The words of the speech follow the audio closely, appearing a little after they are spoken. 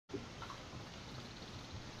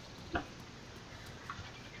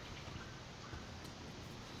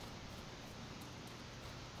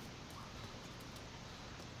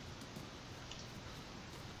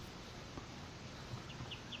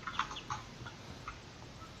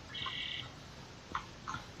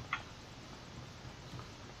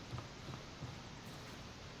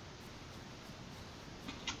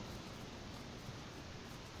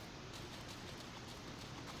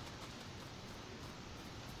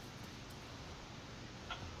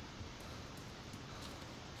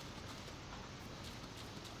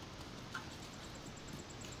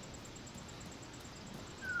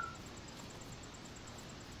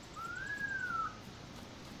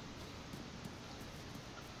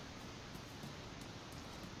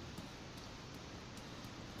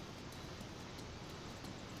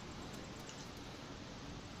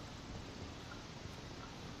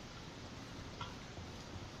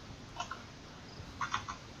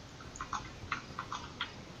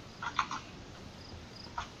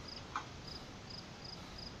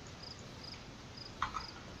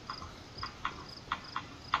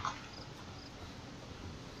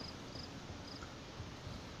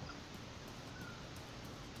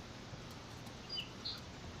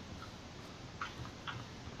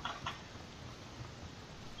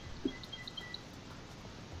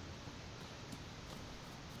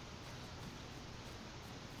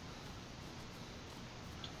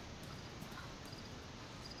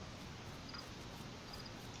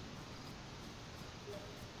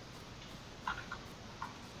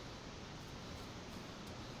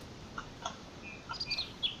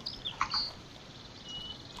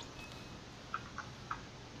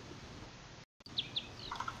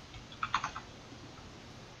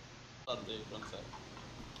dude, one sec.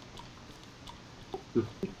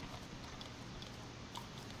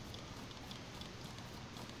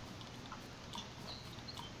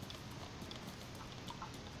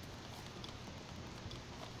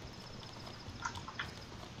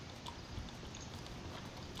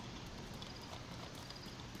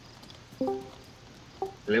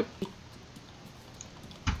 Hello.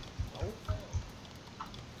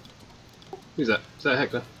 Who's that? Is that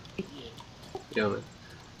Hector? Yeah. Yeah, man.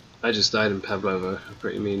 I just died in Pavlova, a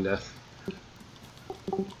pretty mean death.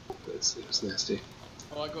 It was nasty.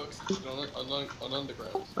 Oh, I got accepted on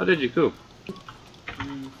Underground. Oh, did you? Cool.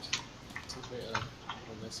 Moved to Twitter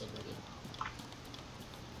on this already.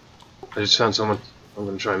 I just found someone. I'm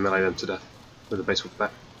going to try and melee them to death with a baseball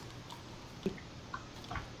bat.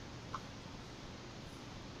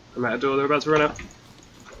 I'm at a door, they're about to run out.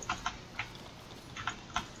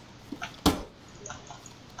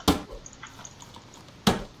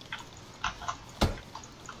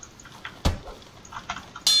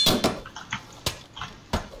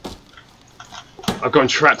 I've gotten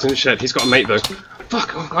trapped in the shed. He's got a mate though.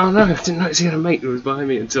 Fuck! Oh no! I didn't notice he had a mate who was behind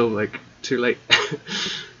me until like too late.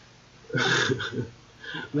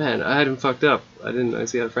 Man, I had him fucked up. I didn't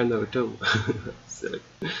notice he had a friend though at all. Silly.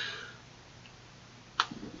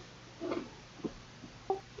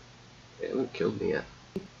 They haven't killed me yet.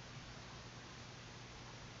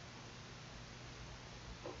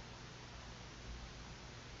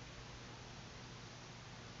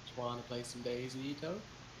 Just wanna play some DayZ, though?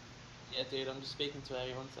 Yeah, dude, I'm just speaking to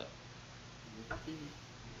everyone, so.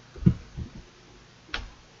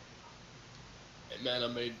 Hey, man, I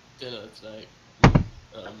made dinner tonight.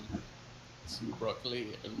 Some broccoli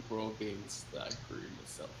and raw beans that I grew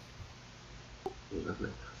myself. Lovely.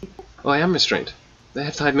 Oh, I am restrained. They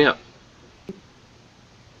have tied me up.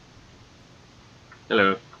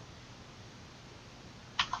 Hello.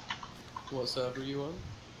 What server are you on?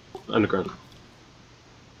 Underground.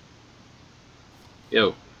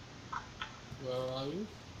 Yo. Where are you?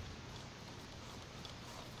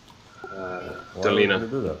 Why would Delina. you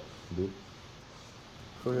do that, dude?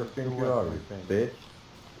 Who you think you are, you bitch?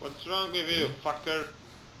 What's wrong with you, fucker?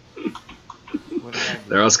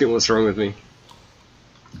 They're asking what's wrong with me.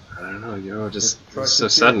 I don't know, you're just Try so to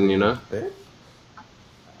sudden, kill you know? Bitch?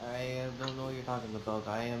 I don't know what you're talking about.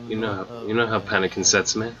 I am. You know how panicking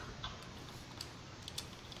sets me.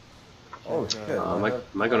 Oh shit. Am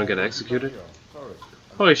I gonna get executed? Sorry.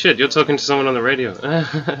 Holy shit, you're talking to someone on the radio.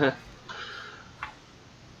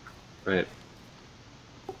 Right.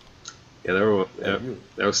 Yeah, they're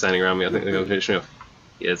all standing around me. I think they're gonna finish me off.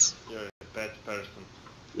 Yes. You're a bad person.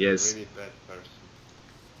 Yes. Really bad person.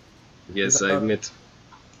 Yes, I admit.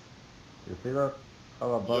 You see that? How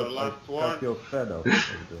Your about I last word? cut your head off?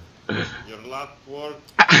 Your last word?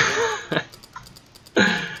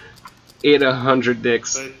 Eat 100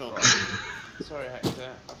 dicks. Say something. Sorry,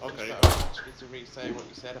 Hector. I've Okay. just actually to re-say what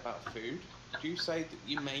you said about food. Did you say that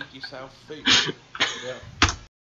you made yourself food? Yeah.